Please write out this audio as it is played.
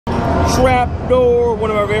Trapdoor,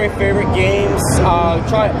 one of our very favorite games.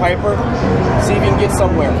 Try it, Piper. See if you can get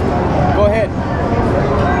somewhere. Go ahead.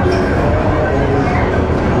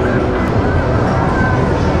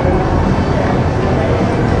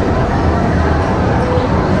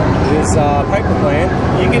 This Piper playing.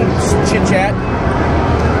 You can chit chat.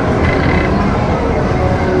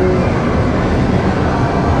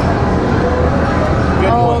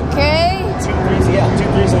 Good one. Okay. 2 threes, yeah, 2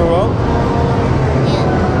 threes in a row.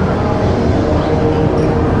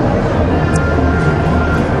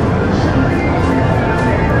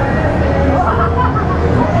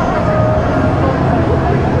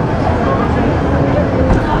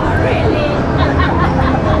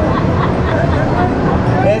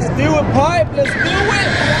 Let's do it, Pipe. Let's do it.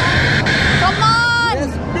 Come on.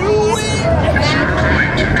 Let's do it.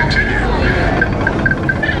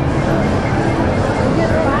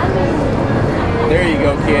 There you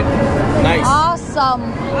go, kid. Nice. Awesome.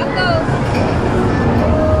 Let's go.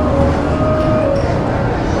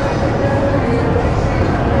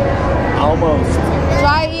 Almost.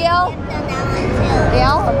 Try eel.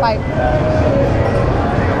 Eel or pipe?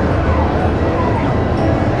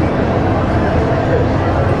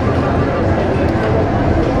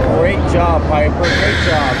 Great job, Piper. Great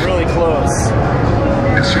job. Really close.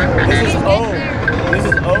 This is O. This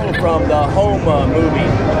is O from the Home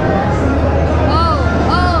movie. Oh.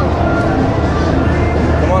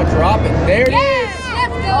 Come on, drop it. There it is.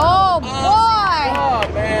 Let's go. Oh boy. Oh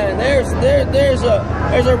man, there's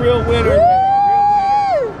a real winner there.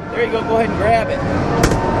 There you go. Go ahead and grab it.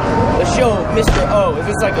 Let's show Mr. O. Is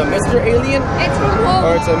this like a Mr. Alien? It's from home.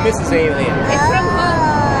 Or it's a Mrs. Alien? It's from home.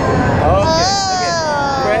 Okay.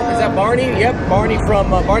 Look at, is that Barney? Yep, Barney from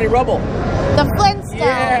Barney Rubble. The Flintstones.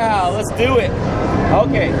 Yeah, let's do it.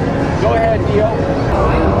 Okay, go ahead, Dio.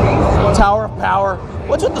 Tower of Power.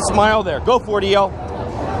 What's with the smile there? Go for it, Dio.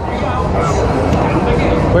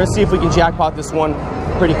 We're gonna see if we can jackpot this one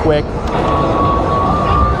pretty quick.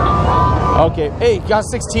 Okay, hey, got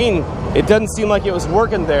 16. It doesn't seem like it was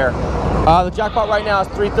working there. The jackpot right now is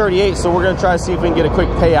 338, so we're gonna try to see if we can get a quick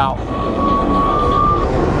payout.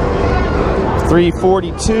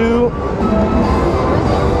 342.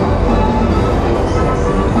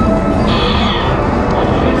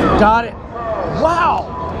 Got it. Wow.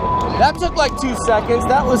 That took like 2 seconds.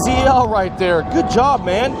 That was EL right there. Good job,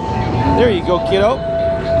 man. There you go, kiddo.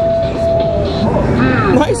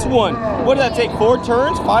 Nice one. What did that take? 4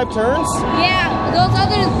 turns? 5 turns? Yeah, those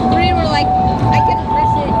other 3 were like, I couldn't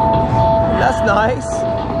press it. That's nice.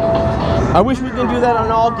 I wish we could do that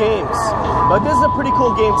on all games. But this is a pretty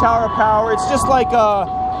cool game, Tower of Power. It's just like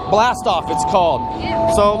Blast Off, it's called.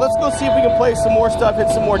 Yeah. So let's go see if we can play some more stuff, hit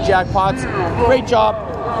some more jackpots. Great job,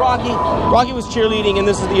 Rocky. Rocky was cheerleading, and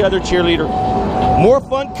this is the other cheerleader. More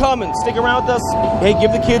fun coming. Stick around with us. Hey,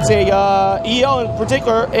 give the kids a EL in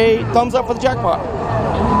particular a thumbs up for the jackpot.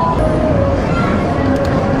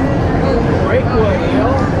 Great one,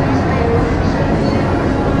 EL.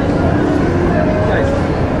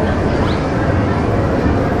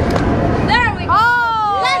 There we go.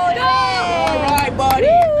 Oh, Let's go. All right,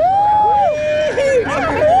 buddy.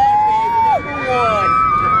 Number 1, baby. Number 1.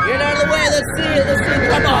 Get out of the way. Let's see it. Let's see it.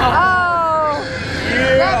 Come on. Oh.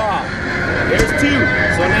 Yeah. There's 2.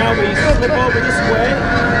 So now we slip over this way.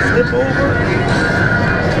 Slip over.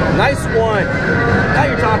 Nice one. Now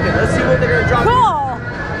you're talking. Let's see what they're going to drop. Cool.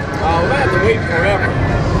 We might have to wait forever.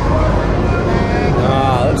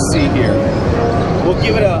 Let's see here. We'll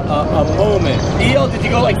give it a moment. EL, did you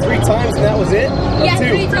go like 3 times and that was it? Or Yeah, 2?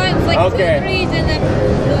 3 times, like okay. 2 threes and then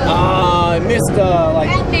I missed like.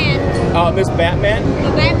 Batman. Missed Batman.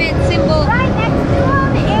 The Batman symbol. Right next to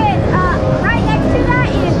him is, right next to that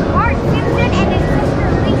is Bart Simpson and his sister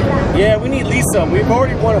Lisa. Yeah, we need Lisa. We've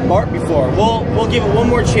already won a Bart before. We'll give it one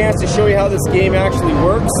more chance to show you how this game actually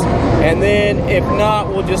works, and then if not,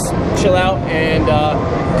 we'll just chill out and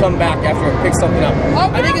come back after it picks something up.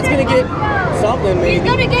 I think it's gonna get something maybe. He's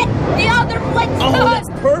gonna get the other Flintstone. Oh, that's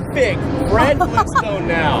perfect. Fred Flintstone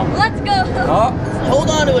now. Let's go. Oh, hold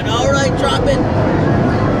on to it. All right, drop it.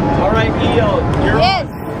 All right, EO, you're Yes.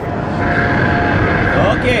 on.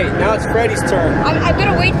 Okay, now it's Freddy's turn. I'm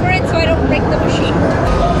gonna wait for it so I don't break the machine.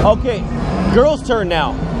 Okay, girls' turn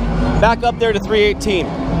now. Back up there to 318.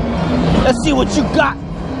 Let's see what you got.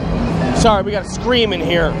 Sorry, we got to scream in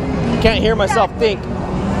here. Can't hear myself think.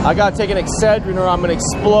 I got to take an Excedrin or I'm going to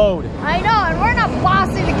explode. I know, and we're not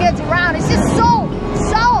bossing the kids around. It's just so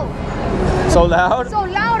loud? so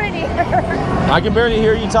loud in here. I can barely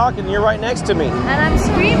hear you talking. You're right next to me. And I'm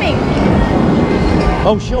screaming.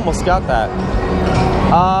 Oh, she almost got that.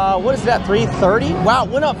 What is that, 330? Wow,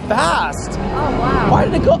 went up fast. Oh, wow. Why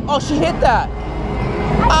did it go? Oh, she hit that.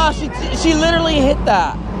 Ah, she literally hit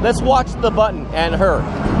that. Let's watch the button and her.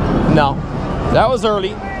 No, that was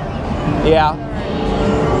early. Yeah.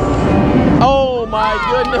 Oh my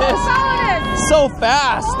goodness. So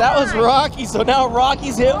fast. That was Rocky. So now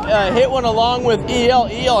Rocky's hit one along with EL.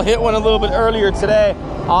 EL hit one a little bit earlier today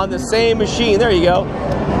on the same machine. There you go.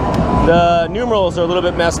 The numerals are a little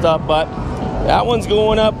bit messed up, but that one's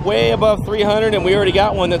going up way above 300, and we already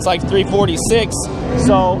got one that's like 346.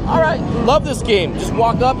 So, all right, love this game. Just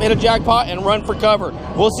walk up, hit a jackpot, and run for cover.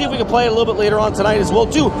 We'll see if we can play it a little bit later on tonight as well,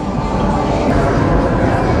 too.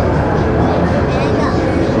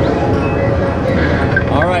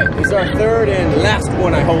 All right, this is our third and last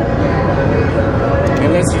one, I hope.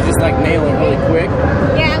 Unless you just like nail it really quick.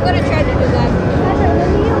 Yeah, I'm gonna try to do that.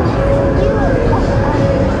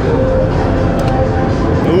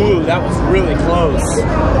 Ooh, that was really close.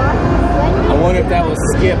 I wonder if that was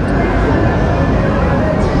skipped.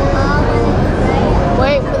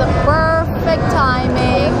 Wait for the perfect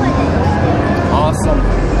timing. Awesome.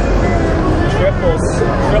 Triples.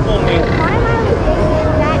 Triple me.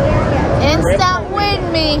 Instant win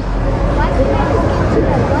me.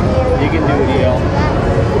 You can do it, EL.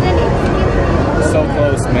 So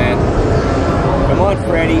close, man. Come on,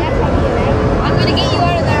 Freddy. I'm gonna get you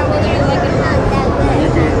out of there while you're like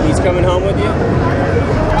He's coming home with you?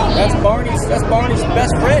 That's Barney's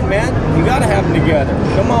best friend, man. You gotta have them together.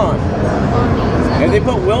 Come on. If they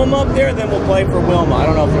put Wilma up there, then we'll play for Wilma. I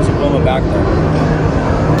don't know if there's a Wilma back there.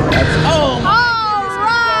 Oh my goodness.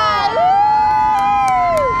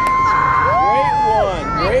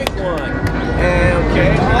 Great one. And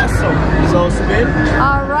okay, awesome. So spin.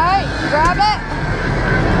 All right, grab it.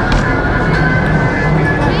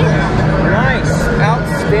 Nice.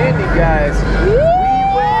 Outstanding, guys.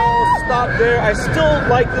 Stop there. I still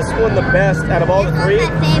like this one the best out of all the three.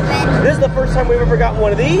 This is the first time we've ever gotten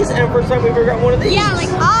one of these, and first time we've ever gotten one of these. yeah, like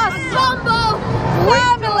Ensemble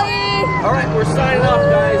family. All right, we're signing off,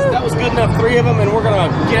 guys. That was good enough, 3 of them, and we're gonna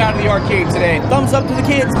get out of the arcade today. Thumbs up to the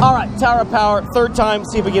kids. All right, Tower of Power, third time.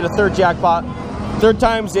 See if we get a third jackpot. Third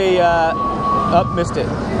time's a missed it.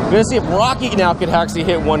 We're gonna see if Rocky now could actually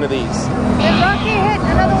hit one of these. Did Rocky hit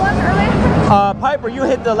another one earlier? Piper, you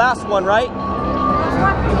hit the last one, right?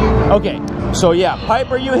 Okay, so yeah,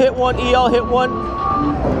 Piper, you hit one, EL hit one.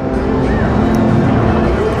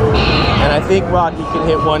 And I think Rocky can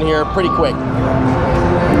hit one here pretty quick.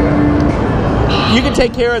 You can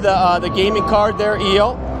take care of the gaming card there,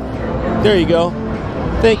 EL. There you go.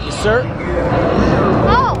 Thank you, sir.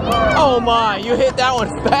 Oh my, you hit that one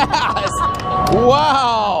fast.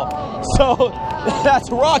 Wow. So that's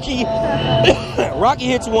Rocky. Rocky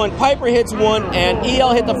hits one, Piper hits one, and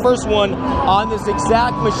EL hit the first one on this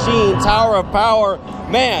exact machine, Tower of Power.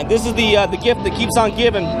 Man, this is the gift that keeps on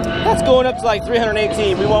giving. That's going up to like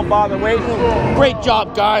 318. We won't bother waiting. Great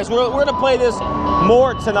job, guys. We're going to play this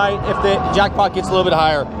more tonight if the jackpot gets a little bit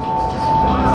higher.